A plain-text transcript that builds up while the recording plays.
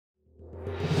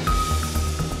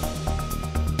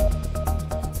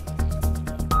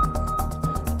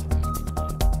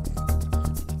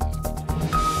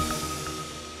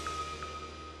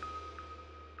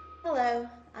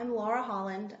Laura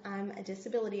Holland. I'm a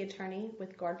disability attorney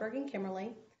with Gardberg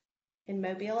Kemmerly in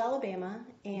Mobile, Alabama,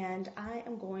 and I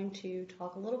am going to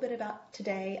talk a little bit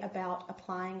today about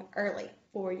applying early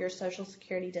for your Social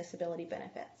Security disability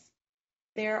benefits.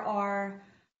 There are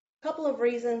a couple of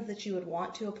reasons that you would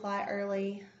want to apply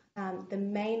early. The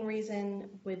main reason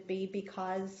would be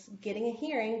because getting a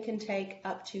hearing can take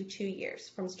up to 2 years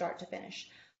from start to finish.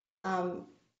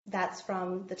 That's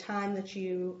from the time that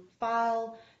you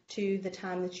file to the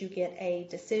time that you get a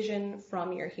decision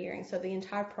from your hearing. So the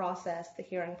entire process, the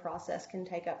hearing process, can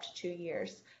take up to 2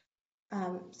 years.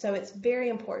 So it's very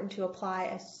important to apply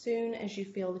as soon as you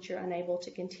feel that you're unable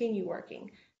to continue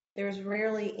working. There's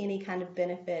rarely any kind of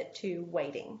benefit to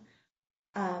waiting.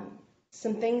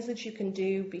 Some things that you can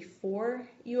do before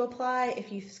you apply,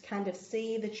 if you kind of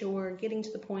see that you're getting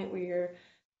to the point where you're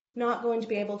not going to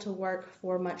be able to work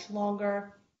for much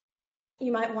longer,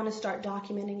 you might want to start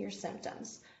documenting your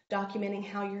symptoms, documenting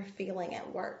how you're feeling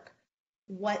at work,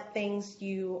 what things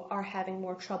you are having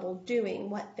more trouble doing,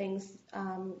 what things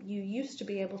you used to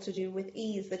be able to do with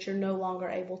ease that you're no longer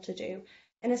able to do.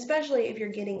 And especially if you're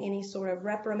getting any sort of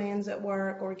reprimands at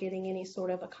work or getting any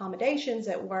sort of accommodations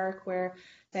at work where,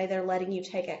 say, they're letting you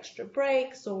take extra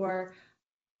breaks or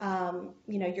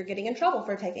you're getting in trouble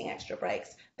for taking extra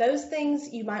breaks. Those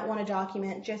things you might want to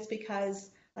document just because,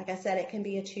 like I said, it can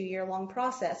be a 2-year-long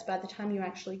process. By the time you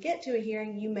actually get to a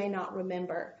hearing, you may not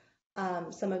remember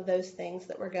some of those things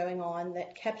that were going on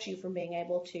that kept you from being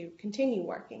able to continue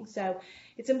working. So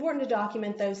it's important to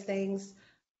document those things.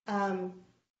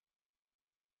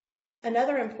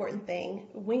 Another important thing,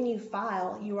 when you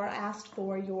file, you are asked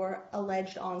for your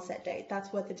alleged onset date.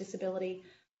 That's what the Disability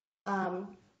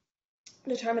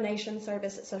Determination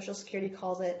Service at Social Security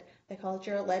calls it. They call it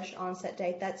your alleged onset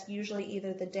date. That's usually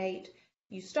either the date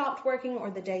you stopped working or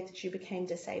the date that you became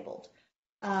disabled.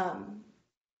 And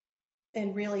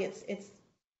really, it's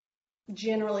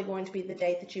generally going to be the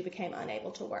date that you became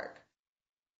unable to work.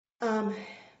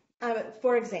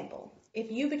 For example, if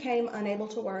you became unable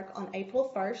to work on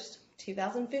April 1st,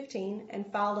 2015,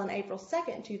 and filed on April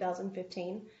 2nd,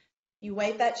 2015, you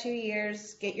wait that 2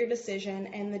 years, get your decision,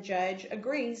 and the judge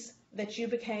agrees that you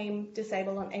became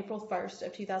disabled on April 1st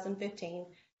of 2015,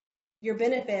 your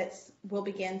benefits will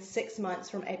begin 6 months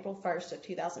from April 1st of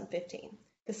 2015.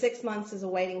 The 6 months is a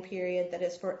waiting period that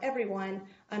is for everyone.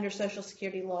 Under Social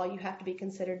Security law, you have to be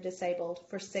considered disabled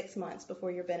for 6 months before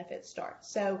your benefits start.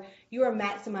 So you are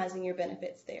maximizing your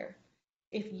benefits there.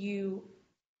 If you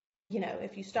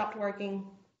stopped working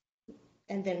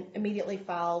and then immediately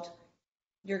filed,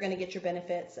 you're going to get your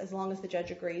benefits. As long as the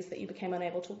judge agrees that you became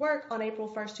unable to work on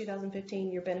April 1st,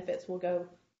 2015, your benefits will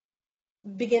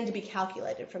begin to be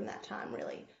calculated from that time,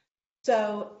 really.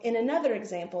 So in another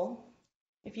example,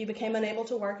 if you became unable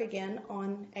to work again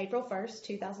on April 1st,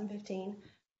 2015,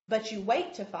 but you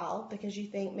wait to file because you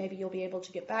think maybe you'll be able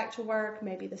to get back to work,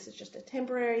 maybe this is just a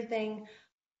temporary thing,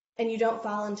 and you don't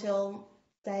file until,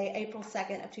 say, April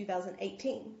 2nd of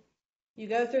 2018. You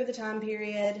go through the time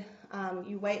period,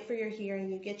 you wait for your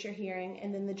hearing, you get your hearing,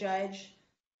 and then the judge,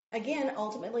 again,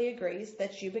 ultimately agrees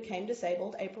that you became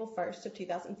disabled April 1st of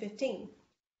 2015.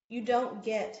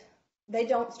 They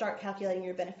don't start calculating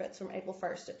your benefits from April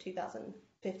 1st of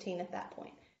 2015 at that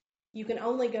point. You can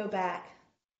only go back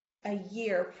a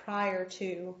year prior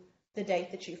to the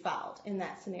date that you filed in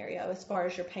that scenario as far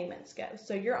as your payments go.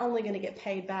 So you're only going to get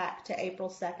paid back to April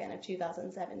 2nd of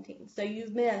 2017. So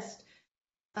you've missed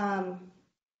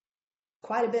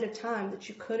quite a bit of time that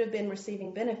you could have been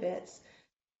receiving benefits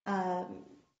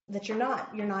that you're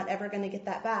not ever going to get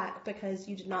that back because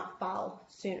you did not file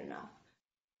soon enough.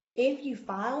 If you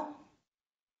file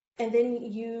and then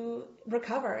you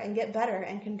recover and get better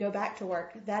and can go back to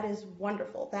work, that is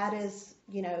wonderful. That is,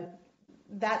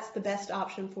 that's the best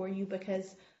option for you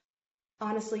because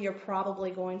honestly, you're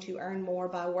probably going to earn more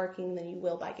by working than you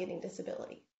will by getting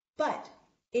disability. But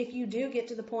if you do get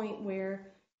to the point where,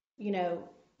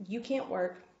 you can't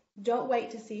work, don't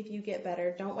wait to see if you get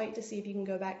better. Don't wait to see if you can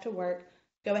go back to work.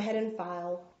 Go ahead and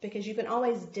file because you can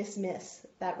always dismiss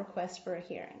that request for a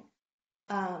hearing.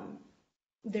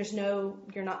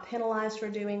 You're not penalized for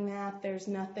doing that. There's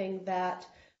nothing that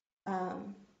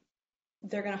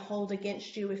they're going to hold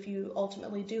against you if you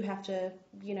ultimately do have to,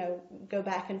 go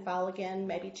back and file again,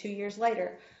 maybe 2 years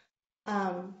later.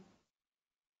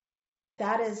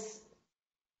 There's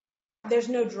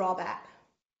no drawback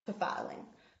to filing.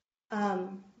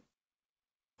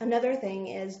 Another thing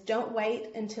is don't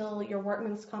wait until your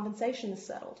workman's compensation is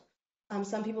settled.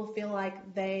 Some people feel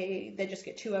like they just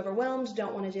get too overwhelmed,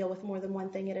 don't want to deal with more than one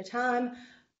thing at a time.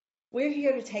 We're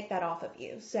here to take that off of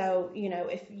you. So,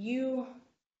 if you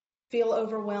feel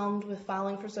overwhelmed with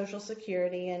filing for Social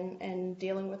Security and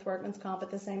dealing with workman's comp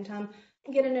at the same time,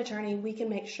 get an attorney. We can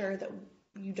make sure that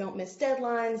you don't miss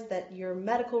deadlines, that your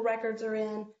medical records are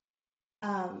in.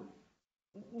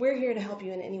 We're here to help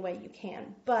you in any way you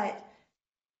can, but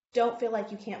don't feel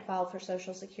like you can't file for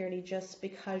Social Security just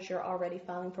because you're already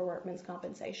filing for workman's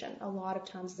compensation. A lot of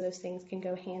times those things can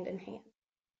go hand in hand.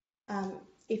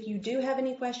 If you do have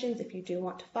any questions, if you do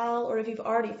want to file, or if you've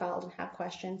already filed and have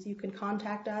questions, you can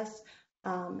contact us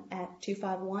at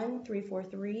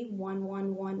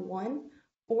 251-343-1111,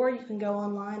 or you can go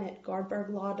online at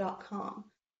gardberglaw.com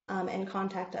and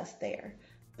contact us there.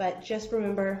 But just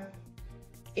remember,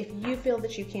 if you feel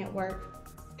that you can't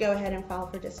work, go ahead and file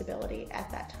for disability at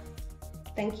that time.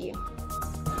 Thank you.